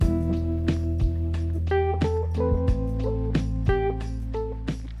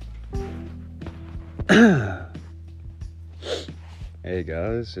Hey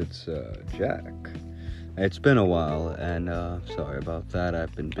guys, it's Jack. It's been a while, and sorry about that.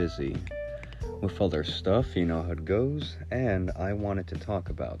 I've been busy with other stuff, you know how it goes, and I wanted to talk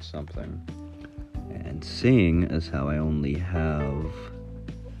about something. And seeing as how I only have,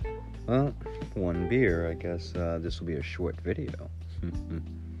 well, one beer, I guess this will be a short video.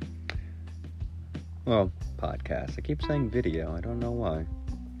 Well, podcast. I keep saying video, I don't know why.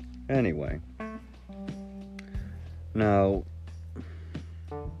 Anyway. Now,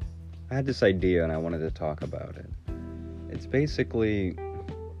 I had this idea and I wanted to talk about it. It's basically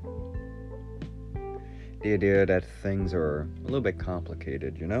the idea that things are a little bit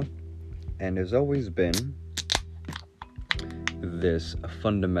complicated, you know? And there's always been this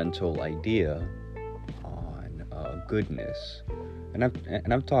fundamental idea on goodness. And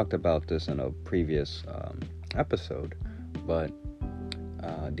I've talked about this in a previous episode, but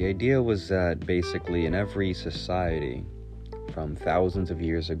the idea was that basically in every society, from thousands of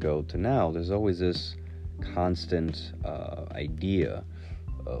years ago to now, there's always this constant idea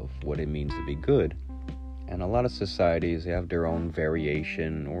of what it means to be good. And a lot of societies, they have their own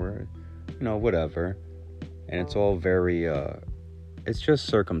variation or, you know, whatever. And it's all very, it's just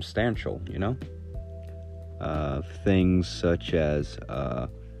circumstantial, you know? Things such as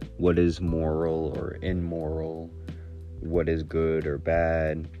what is moral or immoral, what is good or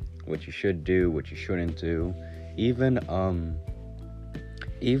bad, what you should do, what you shouldn't do. Even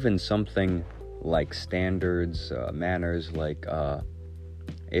something like standards, manners, like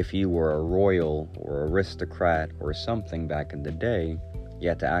if you were a royal or aristocrat or something back in the day, you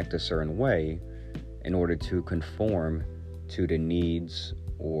had to act a certain way in order to conform to the needs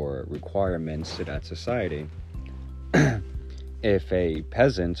or requirements to that society. If a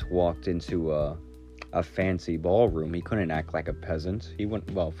peasant walked into a fancy ballroom, he couldn't act like a peasant. He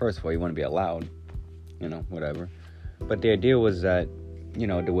wouldn't. Well, first of all, he wouldn't be allowed. You know, whatever. But the idea was that, you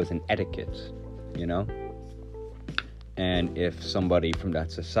know, there was an etiquette, you know? And if somebody from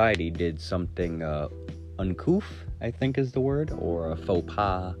that society did something uncouth, I think is the word, or a faux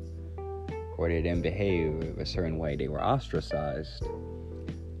pas, or they didn't behave a certain way, they were ostracized,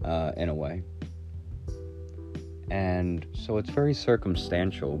 in a way. And so it's very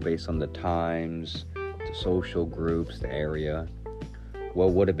circumstantial based on the times, the social groups, the area.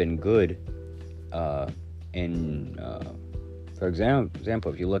 What would have been good for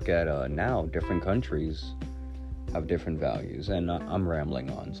example, if you look at now, different countries have different values. And I'm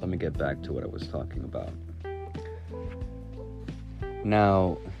rambling on, so let me get back to what I was talking about.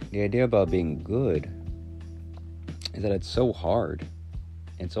 Now, the idea about being good is that it's so hard.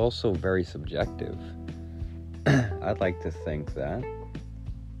 It's also very subjective. I'd like to think that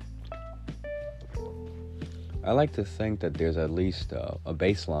there's at least a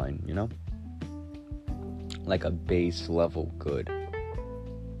baseline, you know? Like a base level good.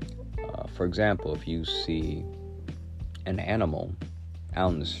 For example, if you see an animal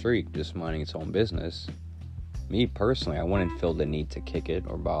out in the street just minding its own business, me personally, I wouldn't feel the need to kick it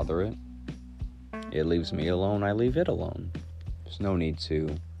or bother it. It leaves me alone, I leave it alone. There's no need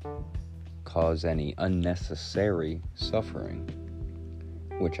to cause any unnecessary suffering,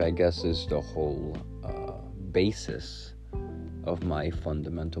 which I guess is the whole basis of my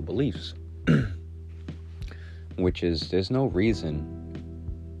fundamental beliefs. Which is, there's no reason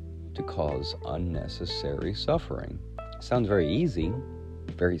to cause unnecessary suffering. It sounds very easy,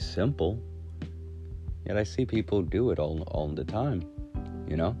 very simple, yet I see people do it all the time,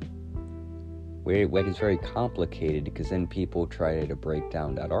 you know? Where it's very complicated, because then people try to break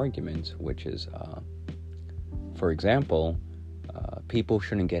down that argument, which is, for example, people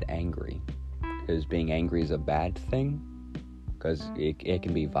shouldn't get angry, because being angry is a bad thing, because it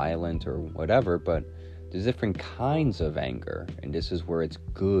can be violent or whatever, but there's different kinds of anger, and this is where it's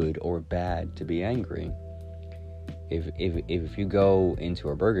good or bad to be angry. If you go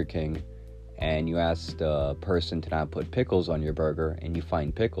into a Burger King and you ask the person to not put pickles on your burger, and you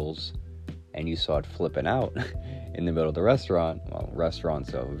find pickles, and you saw it flipping out in the middle of the restaurant, well,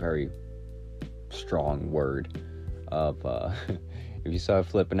 restaurant's a very strong word of, if you saw it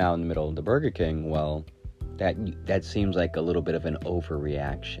flipping out in the middle of the Burger King, well, that seems like a little bit of an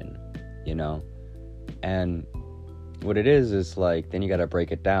overreaction, you know? And what it is like, then you gotta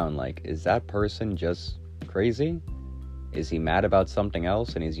break it down. Like, is that person just crazy? Is he mad about something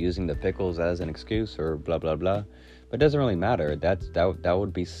else and he's using the pickles as an excuse or blah, blah, blah? But it doesn't really matter. That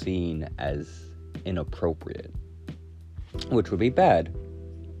would be seen as inappropriate, which would be bad.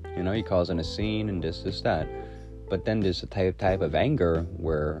 You know, you're causing a scene and this, that. But then there's a type of anger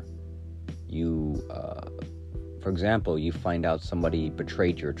where you, for example, you find out somebody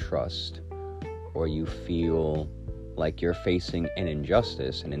betrayed your trust, or you feel like you're facing an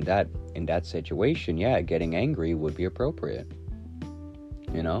injustice, and in that situation, yeah, getting angry would be appropriate.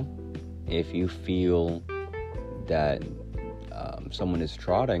 If you feel that someone is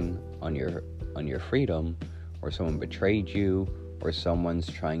trotting on your freedom, or someone betrayed you, or someone's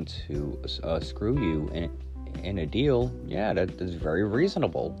trying to screw you in a deal, yeah, that is very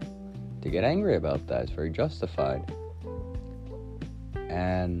reasonable to get angry about that. It's very justified.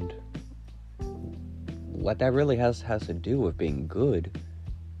 And what that really has to do with being good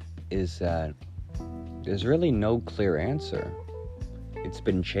is that there's really no clear answer. It's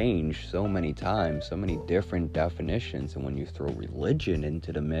been changed so many times, so many different definitions, and when you throw religion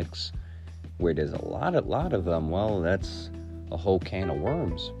into the mix, where there's a lot of them, well, that's a whole can of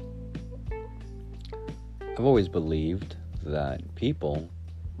worms. I've always believed that people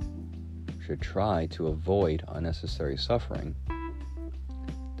should try to avoid unnecessary suffering,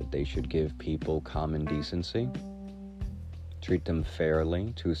 that they should give people common decency, treat them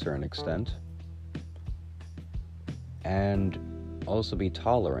fairly to a certain extent, and also be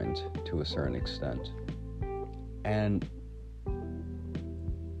tolerant to a certain extent. And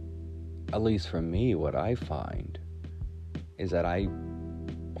at least for me, what I find is that I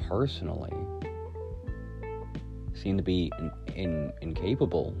personally seem to be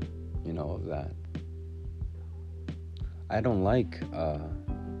incapable, of that. I don't like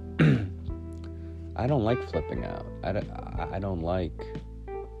I don't like flipping out. I don't like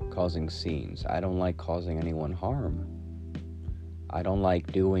causing scenes. I don't like causing anyone harm. I don't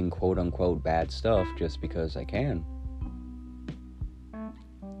like doing quote-unquote bad stuff just because I can.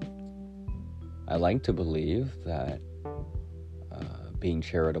 I like to believe that being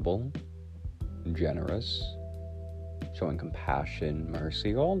charitable, generous, showing compassion,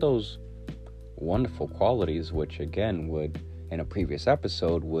 mercy, all those wonderful qualities, which again would, in a previous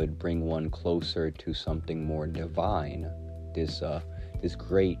episode, would bring one closer to something more divine, this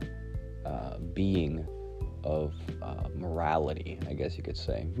great being of morality, I guess you could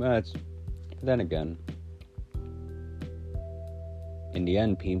say. But then again, in the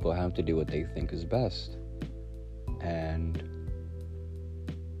end, people have to do what they think is best. And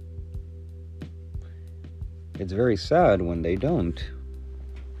it's very sad when they don't.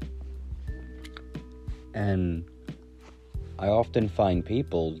 And I often find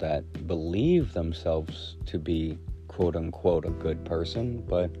people that believe themselves to be quote-unquote a good person,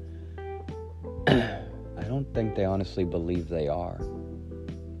 but I don't think they honestly believe they are.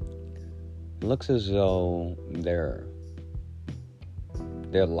 It looks as though they're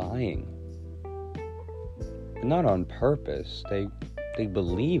lying. Not on purpose. They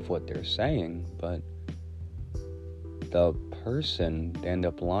believe what they're saying, but the person they end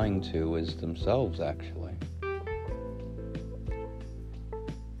up lying to is themselves, actually.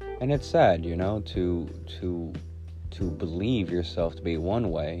 And it's sad, to believe yourself to be one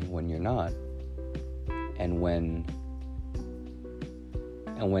way when you're not. And when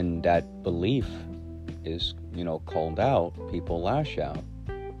that belief is, called out, people lash out.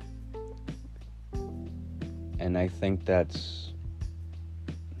 And I think that's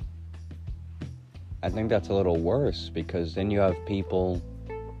a little worse, because then you have people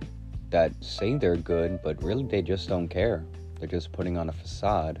that say they're good, but really they just don't care. They're just putting on a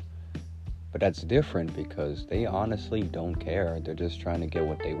facade. But that's different, because they honestly don't care. They're just trying to get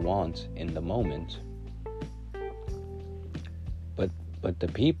what they want in the moment. But the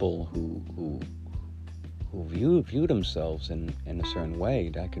people who view themselves in a certain way,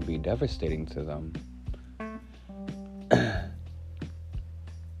 that could be devastating to them.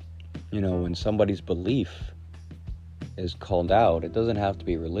 When somebody's belief is called out, it doesn't have to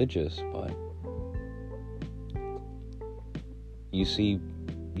be religious, but you see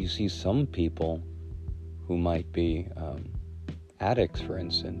some people who might be addicts, for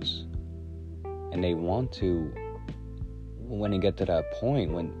instance, and they want to, when they get to that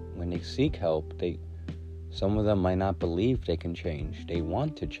point, when they seek help, some of them might not believe they can change. They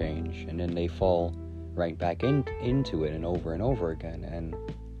want to change, and then they fall right back into it and over again, and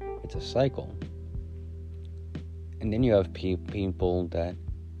it's a cycle. And then you have people that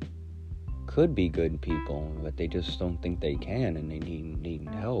could be good people, but they just don't think they can, and they need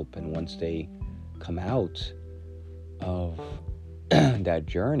help. And once they come out of that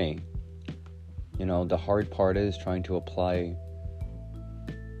journey, the hard part is trying to apply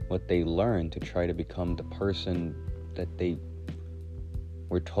what they learned to try to become the person that they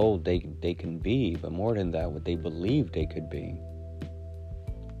were told they can be, but more than that, what they believe they could be.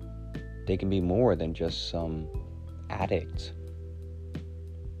 They can be more than just some addict.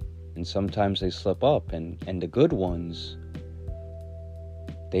 And sometimes they slip up, and the good ones,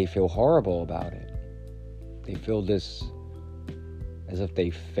 they feel horrible about it. they feel this, as if they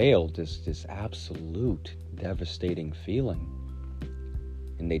failed, this absolute devastating feeling.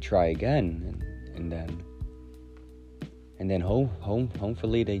 And they try again, and then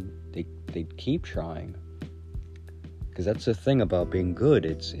hopefully they keep trying. Because that's the thing about being good.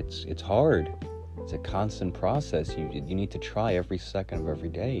 It's hard. It's a constant process. You need to try every second of every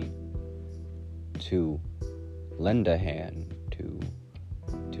day to lend a hand, to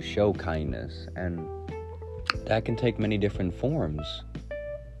show kindness, and that can take many different forms.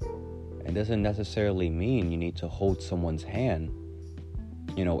 It doesn't necessarily mean you need to hold someone's hand,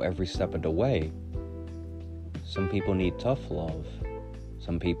 every step of the way. Some people need tough love.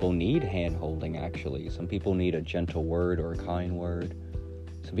 Some people need hand holding, actually. Some people need a gentle word or a kind word.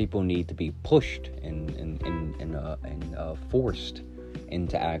 Some people need to be pushed and forced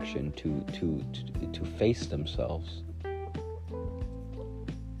into action to face themselves.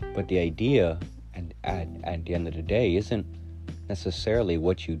 But the idea, and at the end of the day, isn't necessarily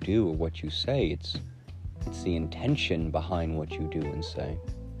what you do or what you say. It's the intention behind what you do and say.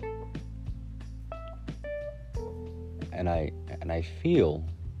 And I feel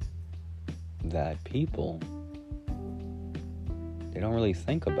that people, they don't really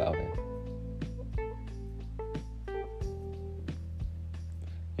think about it.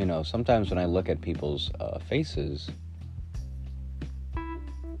 Sometimes when I look at people's faces,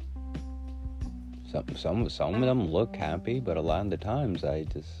 some of them look happy, but a lot of the times I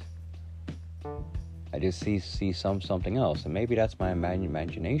just see something else. And maybe that's my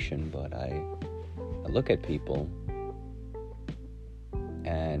imagination, but I look at people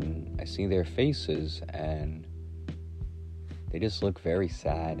and I see their faces and they just look very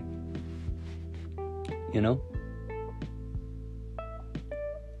sad.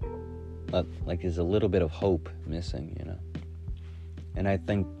 Like there's a little bit of hope missing, And I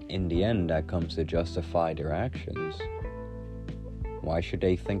think in the end that comes to justify their actions. Why should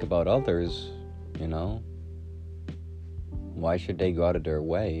they think about others, Why should they go out of their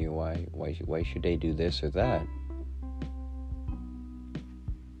way? Why should they do this or that?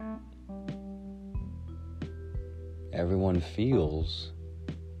 Everyone feels,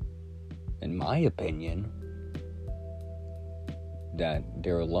 in my opinion, that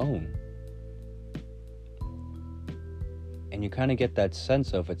they're alone. And you kind of get that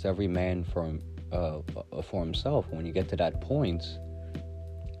sense of it's every man for himself. When you get to that point,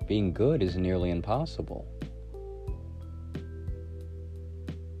 being good is nearly impossible.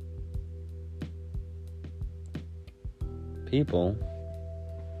 People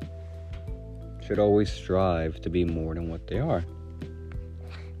should always strive to be more than what they are.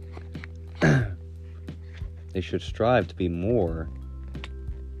 They should strive to be more,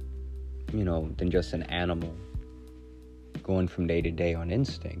 than just an animal going from day to day on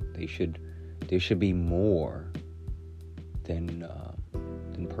instinct. They should be more than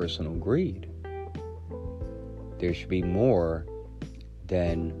personal greed. There should be more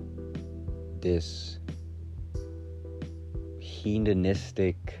than this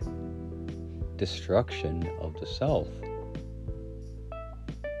hedonistic destruction of the self.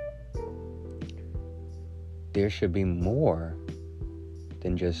 There should be more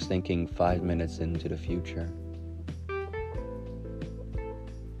than just thinking 5 minutes into the future.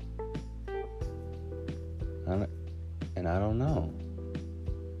 And I don't know.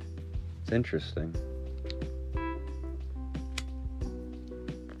 It's interesting.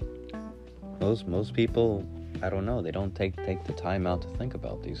 Most people, I don't know, they don't take the time out to think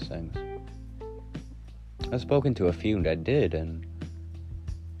about these things. I've spoken to a few that did, and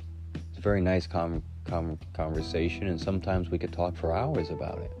it's a very nice conversation, and sometimes we could talk for hours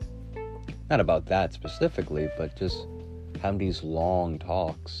about it. Not about that specifically, but just having these long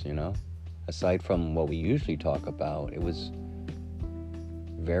talks, Aside from what we usually talk about, it was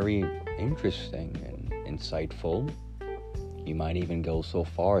very interesting and insightful. You might even go so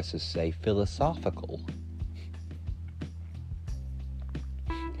far as to say philosophical.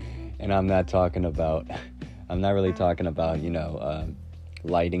 And I'm not really talking about,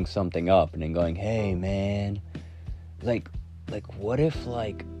 lighting something up and then going, hey man, like what if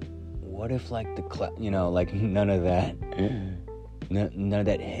the none of that. None of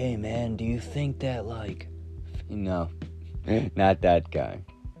that, hey man, do you think that not that guy.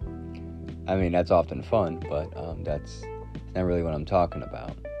 I mean, that's often fun, but that's not really what I'm talking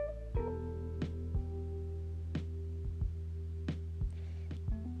about.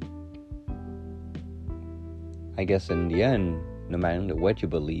 I guess in the end, no matter what you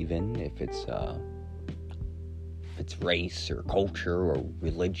believe in, if it's race or culture or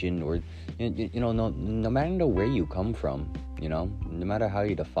religion or no matter where you come from, no matter how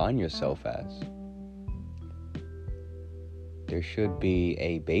you define yourself as, there should be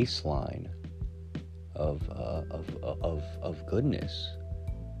a baseline of goodness.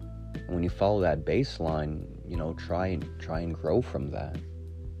 And when you follow that baseline, try and grow from that.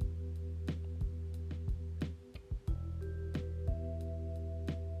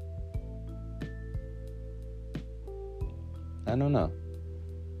 I don't know.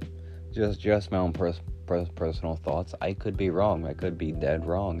 Just my own personal thoughts. I could be wrong. I could be dead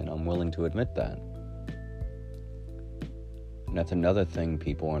wrong, and I'm willing to admit that. And that's another thing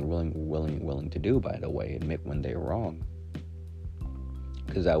people aren't willing to do, by the way, admit when they're wrong.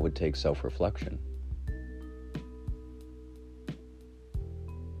 Because that would take self-reflection.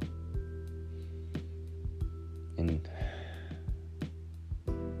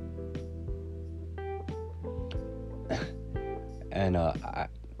 And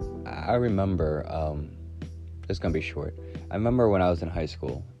I remember, it's going to be short. I remember when I was in high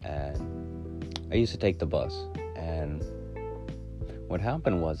school, and I used to take the bus. And what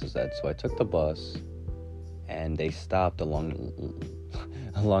happened was that I took the bus, and they stopped along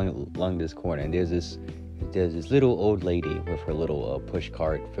this corner. And there's this little old lady with her little push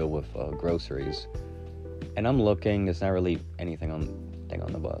cart filled with groceries. And I'm looking. There's not really anything on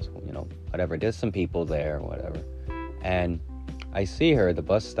the bus. Whatever. There's some people there, whatever. And I see her, the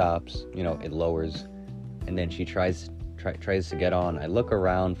bus stops, it lowers, and then she tries to get on. I look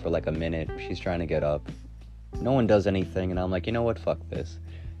around for like a minute, she's trying to get up. No one does anything, and I'm like, you know what, fuck this.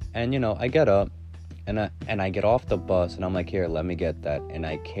 And, I get up, and I get off the bus, and I'm like, here, let me get that. And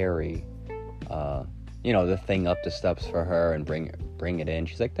I carry, the thing up the steps for her and bring it in.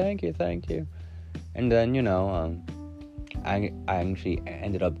 She's like, thank you. And then, I actually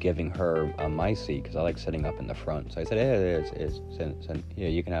ended up giving her my seat because I like sitting up in the front. So I said, "Hey, sit, here,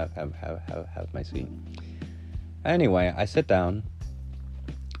 you can have my seat." Anyway, I sit down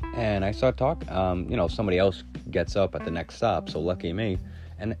and I start talking. Somebody else gets up at the next stop, so lucky me.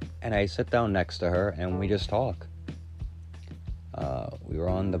 And I sit down next to her and we just talk. We were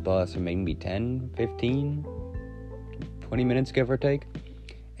on the bus for maybe 10, 15, 20 minutes, give or take.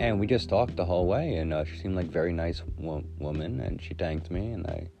 And we just talked the whole way, and she seemed like a very nice woman, and she thanked me, and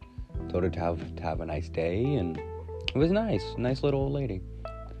I told her to have a nice day, and it was nice little old lady.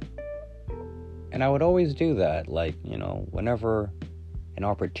 And I would always do that, whenever an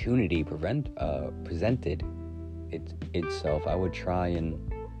opportunity presented itself, I would try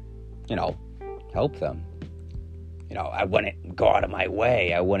and, help them. I wouldn't go out of my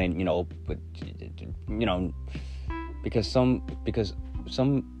way. I wouldn't,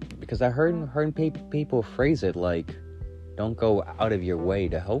 because I heard people phrase it like, don't go out of your way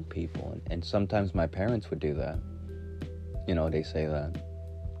to help people. And sometimes my parents would do that. They say that.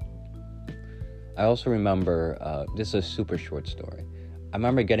 I also remember, this is a super short story. I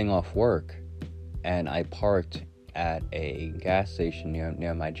remember getting off work and I parked at a gas station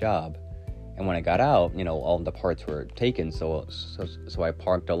near my job. And when I got out, all the parts were taken. So I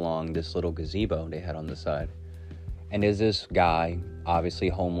parked along this little gazebo they had on the side. And there's this guy, obviously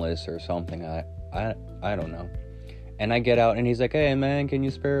homeless or something, I don't know. And I get out and he's like, hey man, can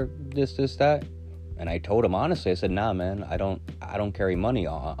you spare this, that? And I told him honestly, I said, nah man, I don't carry money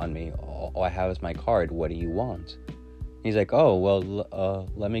on me. All I have is my card. What do you want? He's like, oh, well,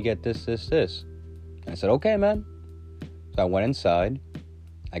 let me get this. And I said, okay man. So I went inside,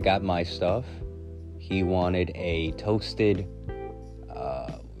 I got my stuff. He wanted a toasted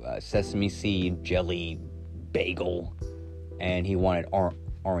sesame seed jelly bagel, and he wanted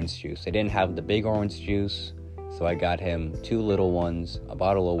orange juice. They didn't have the big orange juice, so I got him 2 little ones, a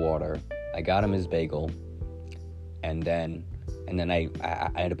bottle of water. I got him his bagel, and then I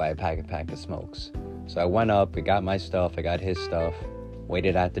had to buy a pack of smokes. So I went up, I got my stuff, I got his stuff,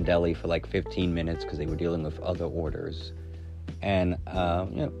 waited at the deli for like 15 minutes because they were dealing with other orders. And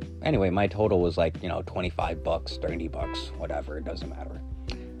anyway, my total was like $25, $30, whatever, it doesn't matter.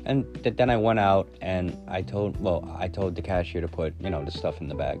 And then I went out and I told the cashier to put, the stuff in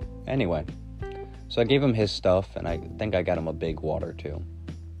the bag. Anyway, so I gave him his stuff, and I think I got him a big water too.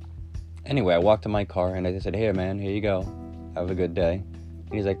 Anyway, I walked to my car and I said, here man, here you go. Have a good day.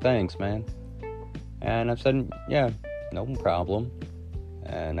 And he's like, thanks man. And I said, yeah, no problem.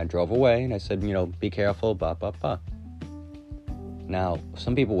 And I drove away and I said, be careful, blah, blah, blah. Now,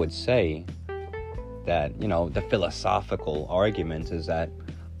 some people would say that, the philosophical argument is that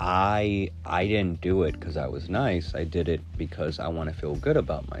I didn't do it because I was nice. I did it because I want to feel good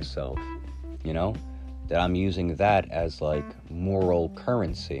about myself, that I'm using that as like moral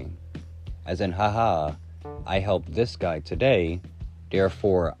currency. As in, haha, I helped this guy today,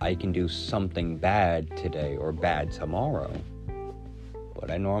 therefore I can do something bad today or bad tomorrow. But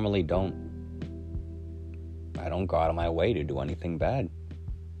I normally don't I don't go out of my way to do anything bad,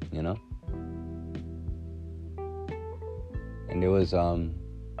 you know? And there was, what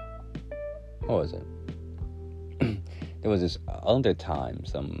was it? There was this other time,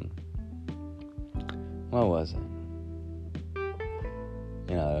 what was it?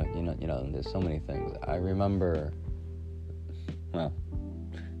 You know, there's so many things. I remember, well,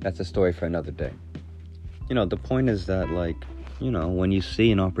 that's a story for another day. You know, the point is that, like, you know, when you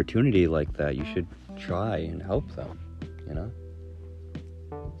see an opportunity like that, you should try and help them, you know?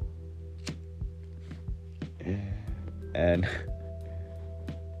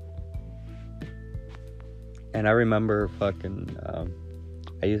 And I remember fucking,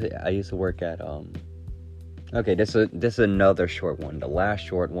 I used to work at, okay, this is another short one. The last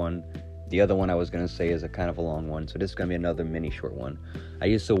short one, the other one I was gonna say is a kind of a long one, so this is gonna be another mini short one. I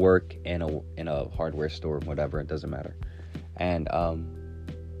used to work in a hardware store, whatever, it doesn't matter. And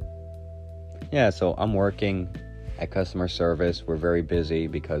yeah, so I'm working at customer service. We're very busy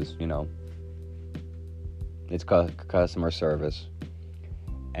because, you know, it's customer service.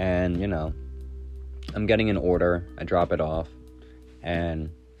 And, you know, I'm getting an order, I drop it off, and,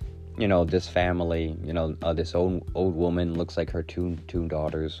 you know, this family, you know, this old woman, looks like her two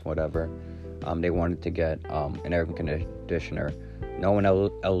daughters, whatever, they wanted to get an air conditioner. No one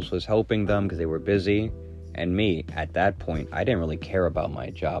else was helping them because they were busy, and me, at that point, I didn't really care about my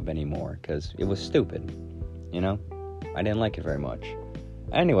job anymore because it was stupid, you know? I didn't like it very much.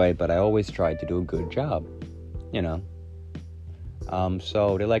 Anyway, but I always tried to do a good job, you know?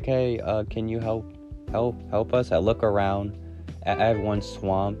 So they're like, hey, can you help us? I look around, everyone's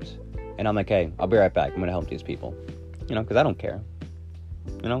swamped, and I'm like, hey, I'll be right back. I'm gonna help these people, you know, because I don't care,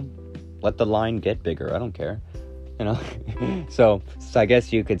 you know? Let the line get bigger. I don't care, you know? so I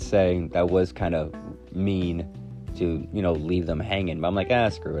guess you could say that was kind of mean to, you know, leave them hanging. But I'm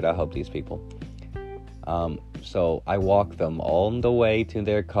like, screw it. I'll help these people. So I walk them all the way to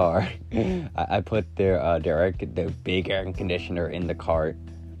their car. I put their big air conditioner in the cart,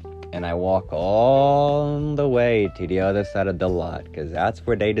 and I walk all the way to the other side of the lot because that's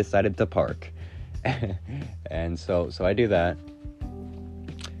where they decided to park. And so I do that.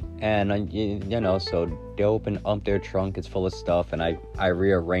 And, you know, so they open up their trunk, it's full of stuff, and I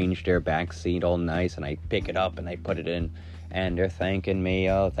rearrange their back seat all nice, and I pick it up, and I put it in, and they're thanking me,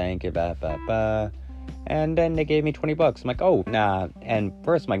 oh, thank you, blah. And then they gave me $20. I'm like, oh, nah. And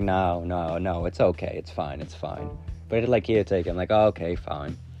first I'm like, no, it's okay, it's fine. But they're like, here, take it. I'm like, oh, okay,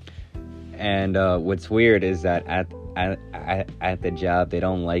 fine. And what's weird is that at the job, they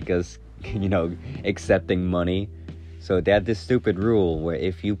don't like us, you know, accepting money. So they have this stupid rule where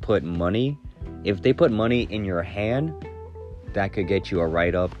if they put money in your hand, that could get you a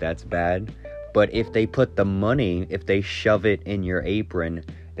write-up, that's bad. But if they shove it in your apron,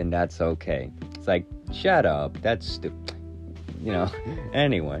 then that's okay. It's like, shut up, that's stupid, you know.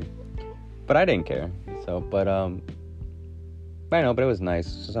 Anyway, but I didn't care. So, but I know, but it was nice.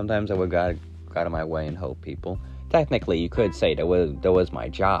 So sometimes I would go out of my way and help people. Technically, you could say that was my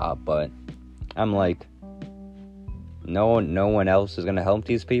job, but I'm like, no one else is gonna help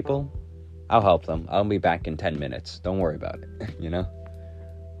these people. I'll help them. I'll be back in 10 minutes. Don't worry about it. You know.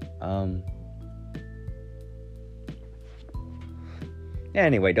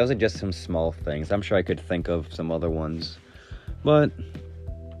 Anyway, those are just some small things. I'm sure I could think of some other ones, but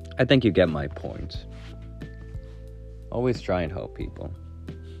I think you get my point. Always try and help people.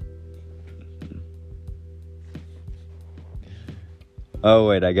 Oh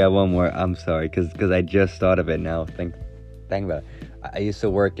wait, I got one more. I'm sorry, because I just thought of it now. Think about it. I used to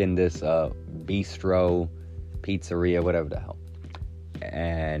work in this bistro, pizzeria, whatever the hell.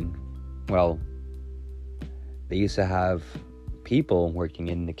 And, well, they used to have people working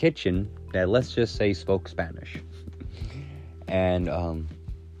in the kitchen that, let's just say, spoke Spanish. And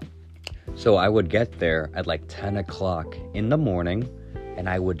so I would get there at like 10 o'clock in the morning, and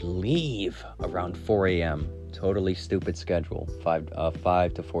I would leave around 4 a.m. Totally stupid schedule.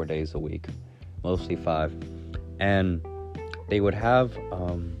 5 to 4 days a week, mostly 5. And they would have,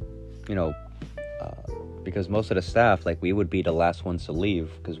 because most of the staff, like, we would be the last ones to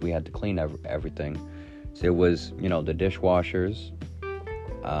leave because we had to clean everything. So it was, the dishwashers.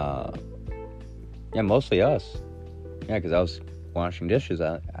 Mostly us. Yeah, because I was washing dishes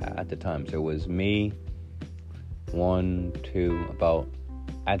at the time. So it was me, 1, 2, about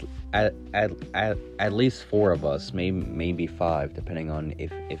at least 4 of us, maybe 5, depending on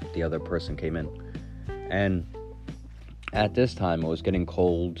if the other person came in. And at this time, it was getting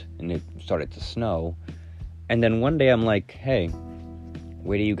cold and it started to snow. And then one day I'm like, hey,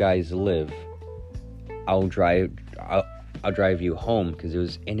 where do you guys live? I'll drive you home, because it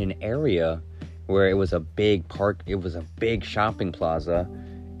was in an area where it was a big shopping plaza,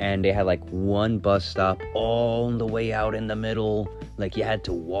 and they had like one bus stop all the way out in the middle. Like you had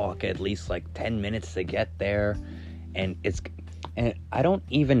to walk at least like 10 minutes to get there. And I don't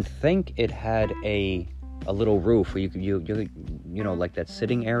even think it had a little roof where you know, like that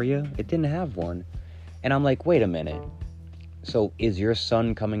sitting area. It didn't have one. And I'm like, wait a minute. So is your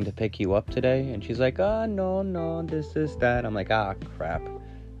son coming to pick you up today? And she's like, no, this, that. I'm like, crap.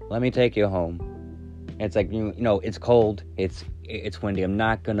 Let me take you home. And it's like, you know, it's cold. It's windy. I'm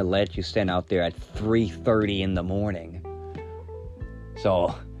not going to let you stand out there at 3:30 in the morning.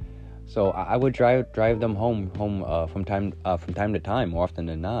 So I would drive them home from time to time, more often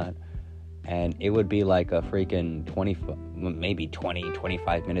than not. And it would be like a freaking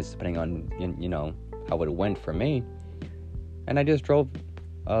 25 minutes, depending on, you know, how it went for me. And I just drove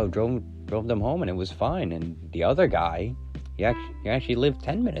them home, and it was fine. And the other guy, he actually lived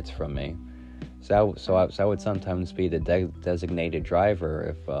 10 minutes from me. So I would sometimes be the designated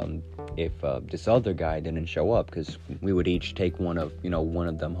driver if this other guy didn't show up, because we would each take one of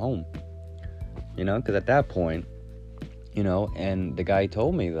them home. You know, because at that point, you know, and the guy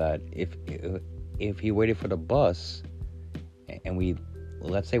told me that if he waited for the bus, and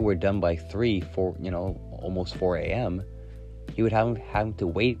let's say we're done by 4, you know, almost 4 a.m., he would have to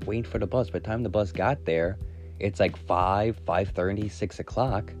wait for the bus. By the time the bus got there, it's like 5:30, 6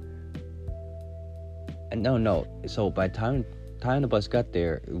 o'clock. And no. So by the time the bus got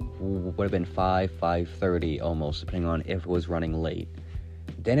there, it would have been 5:30 almost, depending on if it was running late.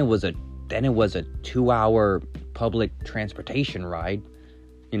 Then it was a 2-hour public transportation ride,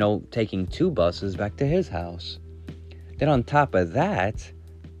 you know, taking 2 buses back to his house. Then on top of that,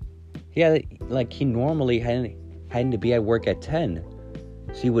 he normally had to be at work at 10.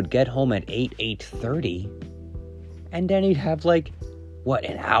 So he would get home at 8:30, and then he'd have like, what,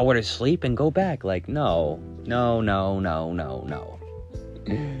 an hour to sleep and go back? Like, no.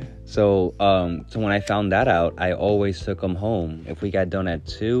 So when I found that out, I always took him home. If we got done at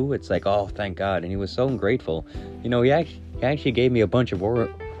 2, it's like, oh, thank God. And he was so grateful. You know, he actually gave me a bunch of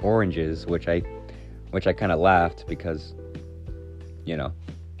oranges, which I kind of laughed because, you know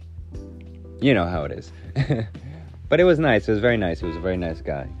how it is. But it was nice. It was very nice. He was a very nice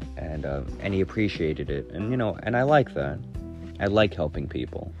guy, and he appreciated it. And, you know, and I like that. I like helping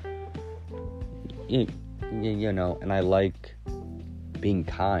people. You know, and I like being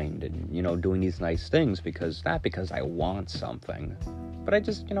kind and, you know, doing these nice things not because I want something, but I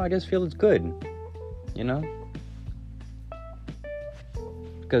just feel it's good, you know,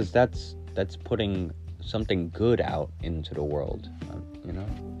 because that's putting something good out into the world, you know.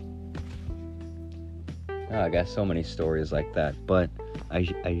 I got so many stories like that, but I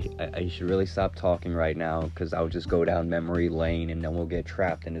should really stop talking right now, because I'll just go down memory lane and then we'll get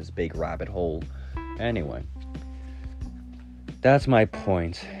trapped in this big rabbit hole. Anyway, that's my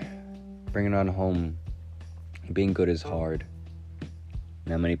point. Bringing on home, being good is hard.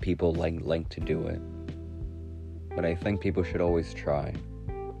 Not many people like to do it, but I think people should always try.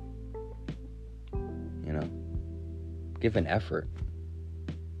 You know, give an effort.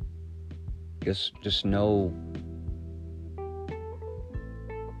 Just know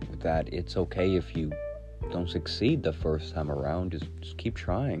that it's okay if you don't succeed the first time around. Just keep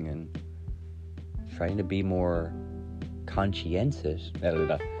trying and trying to be more conscientious.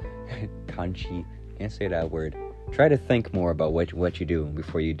 Can't say that word. Try to think more about what you do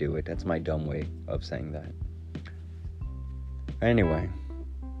before you do it. That's my dumb way of saying that. Anyway,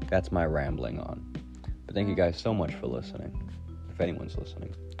 that's my rambling on. But thank you guys so much for listening, if anyone's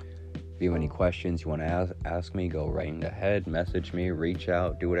listening. If you have any questions you want to ask me, go right ahead, message me, reach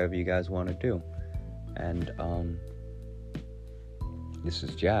out, do whatever you guys want to do. And this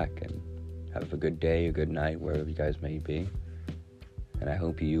is Jack, and have a good day, a good night, wherever you guys may be. And I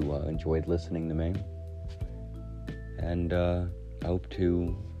hope you enjoyed listening to me. And I hope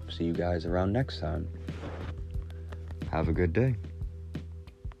to see you guys around next time. Have a good day.